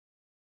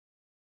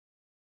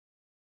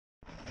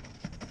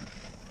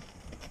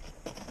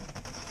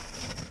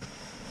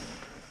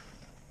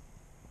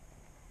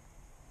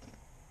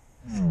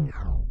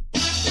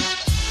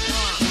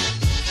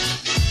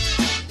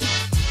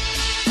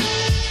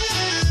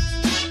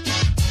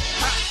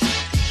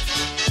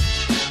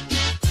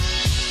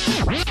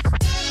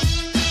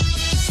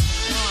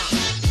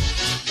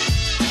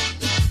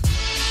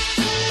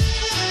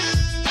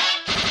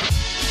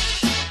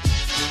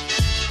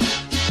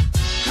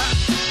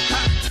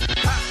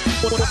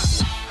Hey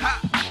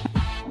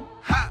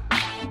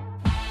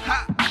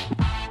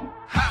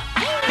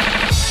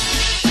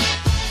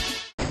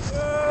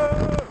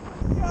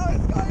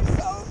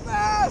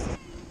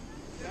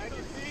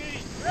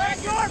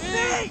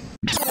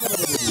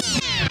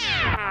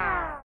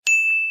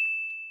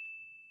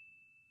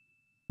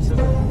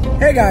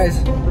guys,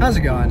 how's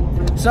it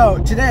going?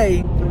 So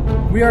today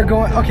we are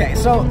going, okay,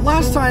 so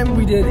last time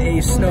we did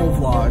a snow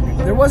vlog.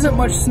 There wasn't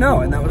much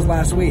snow and that was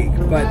last week,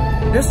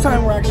 but this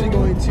time we're actually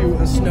going to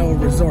a snow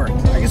resort.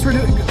 I guess we're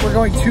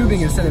going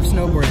tubing instead of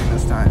snowboarding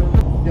this time.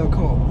 Yo,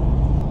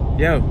 Cole.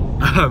 Yo,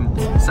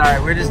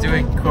 sorry, we're just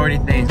doing corny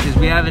things because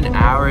we have an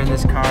hour in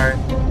this car,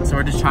 so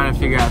we're just trying to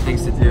figure out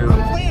things to do.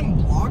 I'm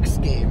playing blocks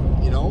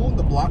game, you know?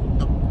 The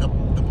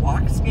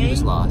blocks game? You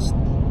just lost.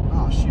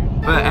 Oh, shoot.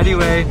 But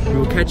anyway, we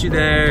will catch you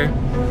there.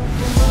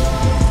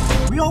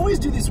 We always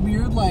do this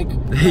weird, like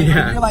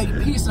yeah. You're like,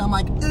 peace, and I'm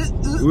like,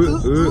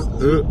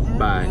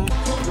 bye.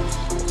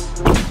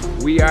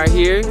 We are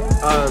here.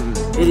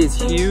 It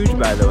is huge,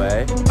 by the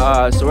way.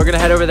 So we're gonna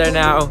head over there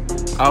now.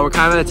 We're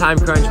kind of at a time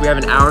crunch. We have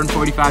an hour and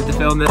 45 to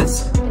film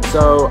this.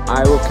 So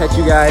I will catch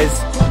you guys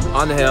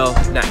on the hill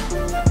next.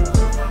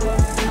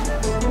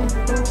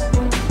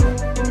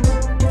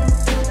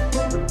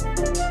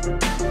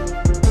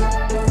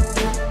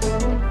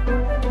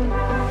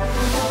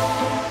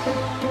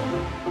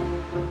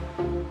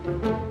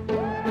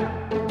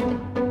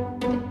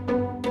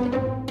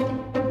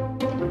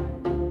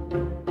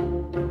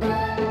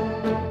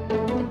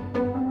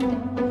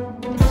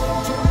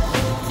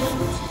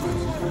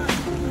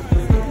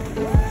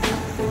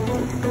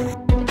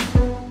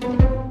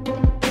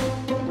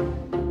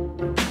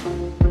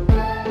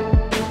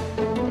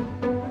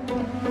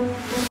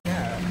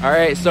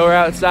 Alright, so we're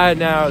outside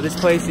now. This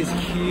place is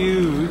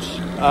huge.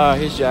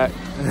 Here's Jack.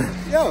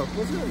 Yo,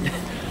 what's good?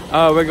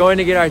 We're going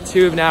to get our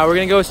tube now. We're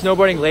gonna go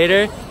snowboarding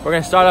later. We're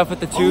gonna start off with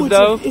the tube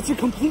though. It's a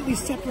completely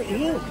separate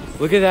hill.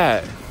 Look at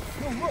that.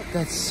 Oh, look.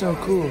 That's so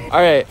cool.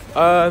 Alright,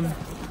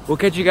 we'll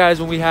catch you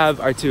guys when we have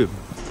our tube.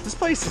 This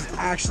place is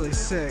actually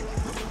sick.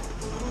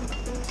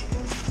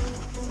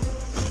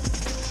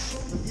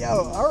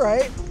 Yo,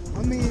 alright.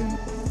 I mean,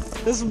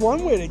 there's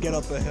one way to get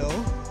up the hill.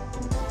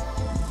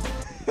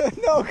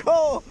 No,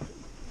 Cole!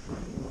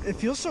 It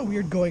feels so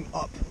weird going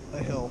up a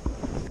hill.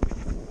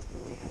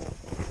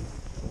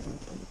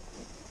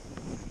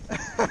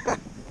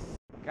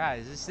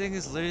 Guys, this thing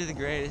is literally the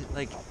greatest.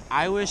 Like,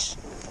 I wish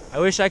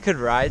I could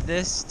ride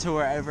this to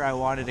wherever I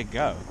wanted to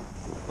go.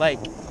 Like,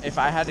 if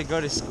I had to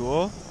go to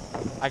school,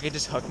 I could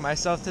just hook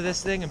myself to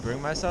this thing and bring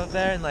myself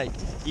there and like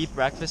eat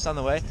breakfast on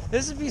the way.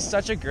 This would be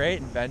such a great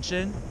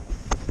invention.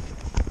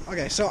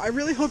 Okay, so I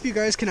really hope you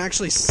guys can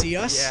actually see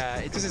us. Yeah,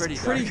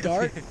 it's pretty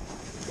dark.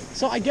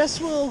 So I guess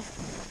we'll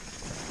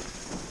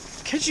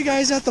catch you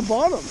guys at the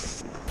bottom.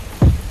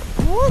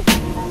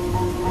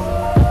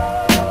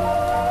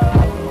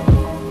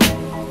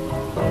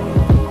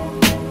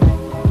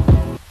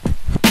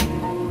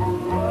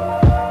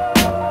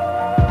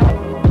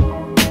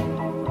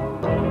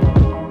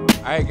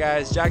 Alright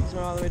guys, Jack's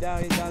going all the way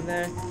down, he's down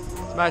there.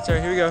 It's my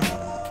turn, here we go.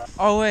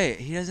 Oh wait,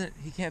 he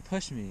can't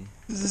push me.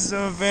 This is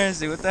so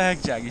embarrassing. What the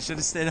heck, Jack? You should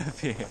have stayed up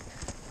here.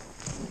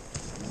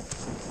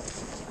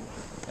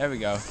 There we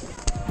go.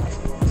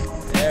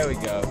 There we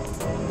go.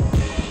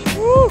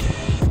 Woo!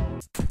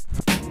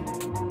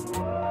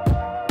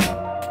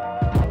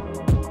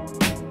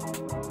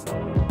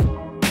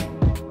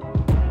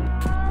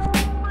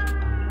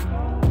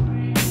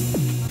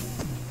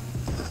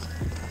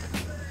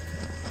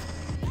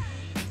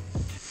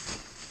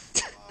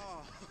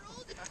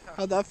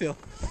 How'd that feel?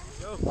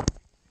 Yo.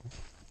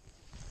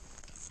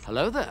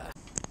 Hello there.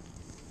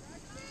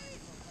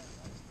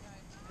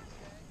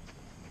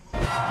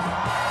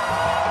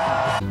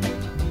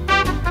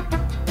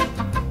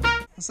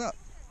 What's up?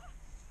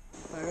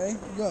 All right,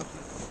 go.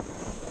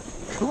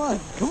 Come on,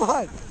 come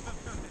on.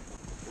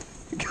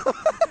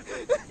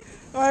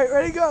 All right,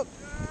 ready, go.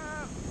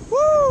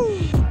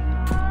 Woo!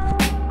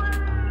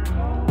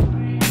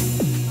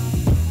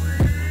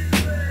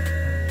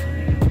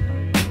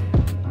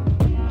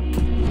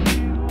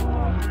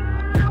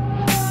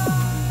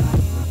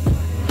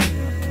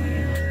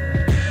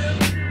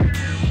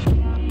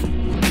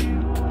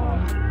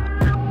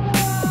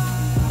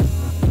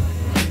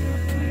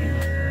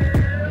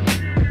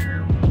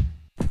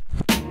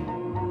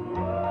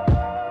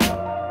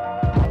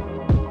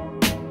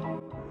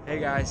 Hey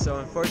guys, so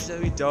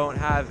unfortunately we don't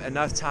have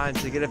enough time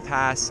to get a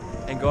pass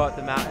and go up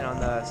the mountain on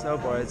the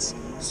snowboards.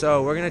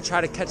 So we're gonna try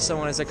to catch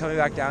someone as they're coming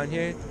back down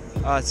here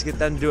to get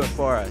them to do it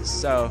for us.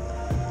 So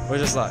we're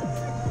just luck.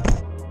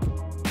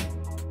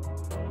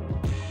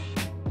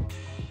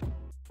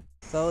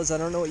 Fellas, I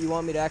don't know what you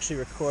want me to actually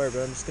record,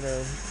 but I'm just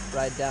gonna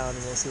ride down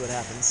and we'll see what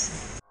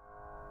happens.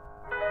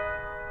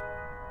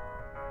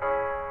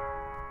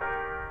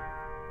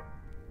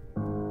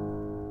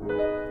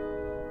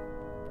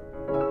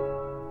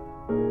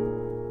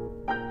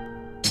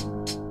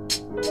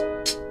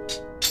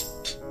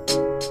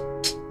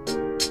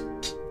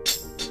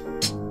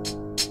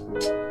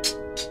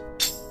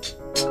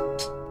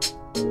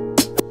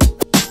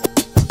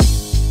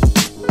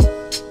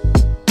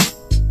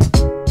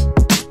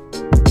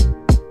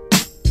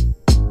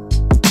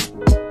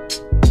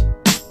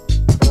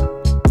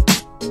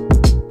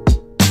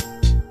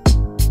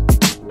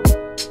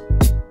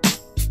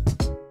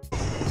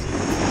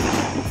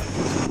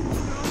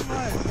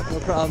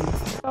 problem.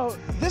 Oh,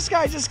 this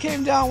guy just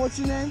came down. What's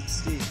your name?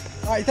 Steve.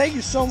 All right, thank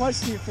you so much,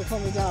 Steve, for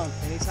coming down.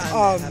 Anytime,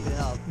 man. Happy to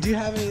help. Do you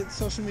have any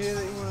social media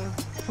that you want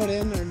to put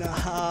in or no?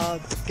 I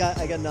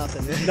got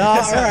nothing. No,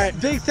 all right.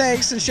 Big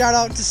thanks and shout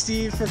out to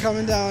Steve for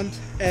coming down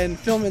and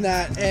filming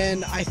that.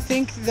 And I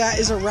think that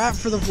is a wrap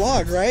for the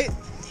vlog, right?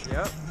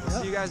 Yep.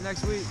 We'll see you guys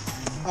next week.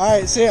 All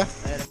right, see ya.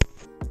 Later.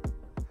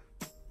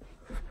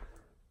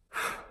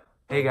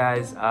 Hey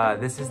guys,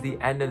 this is the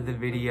end of the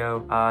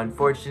video.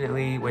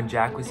 Unfortunately, when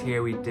Jack was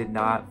here, we did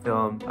not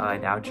film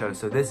an outro,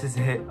 so this is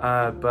it.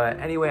 But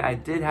anyway, I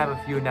did have a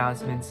few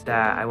announcements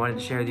that I wanted to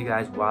share with you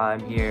guys while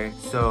I'm here,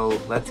 so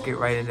let's get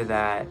right into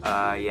that.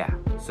 Yeah,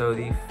 so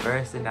the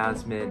first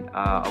announcement,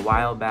 a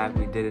while back,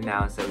 we did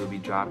announce that we'll be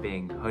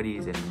dropping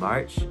hoodies in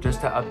March.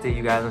 Just to update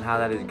you guys on how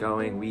that is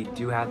going, we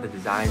do have the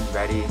designs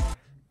ready,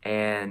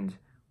 and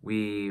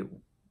we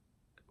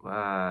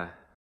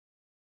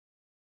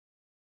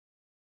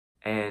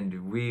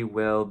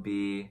will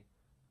be,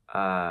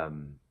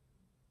 and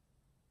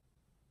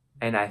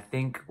I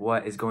think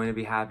what is going to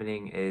be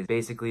happening is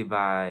basically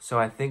so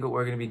I think what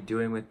we're going to be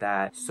doing with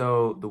that,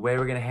 so the way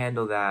we're going to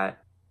handle that,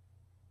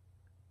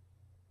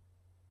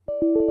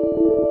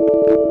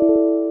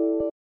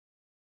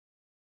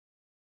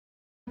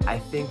 I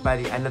think by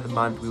the end of the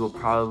month we will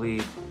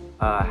probably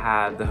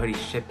have the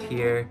hoodies shipped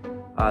here,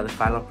 the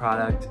final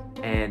product,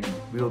 and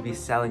we will be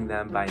selling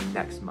them by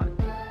next month.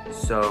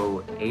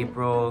 So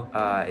April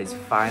is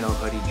final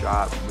hoodie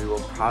drop. We will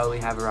probably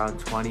have around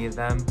 20 of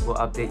them. We'll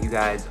update you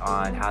guys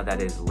on how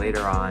that is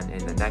later on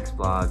in the next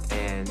vlog.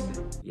 And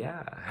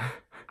yeah,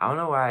 I don't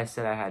know why I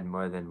said I had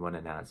more than one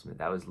announcement.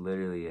 That was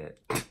literally it.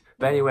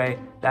 But anyway,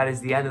 that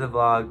is the end of the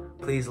vlog.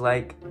 Please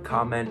like,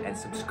 comment, and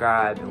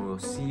subscribe, and we'll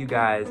see you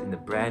guys in the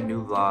brand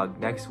new vlog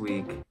next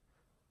week.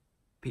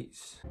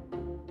 Peace.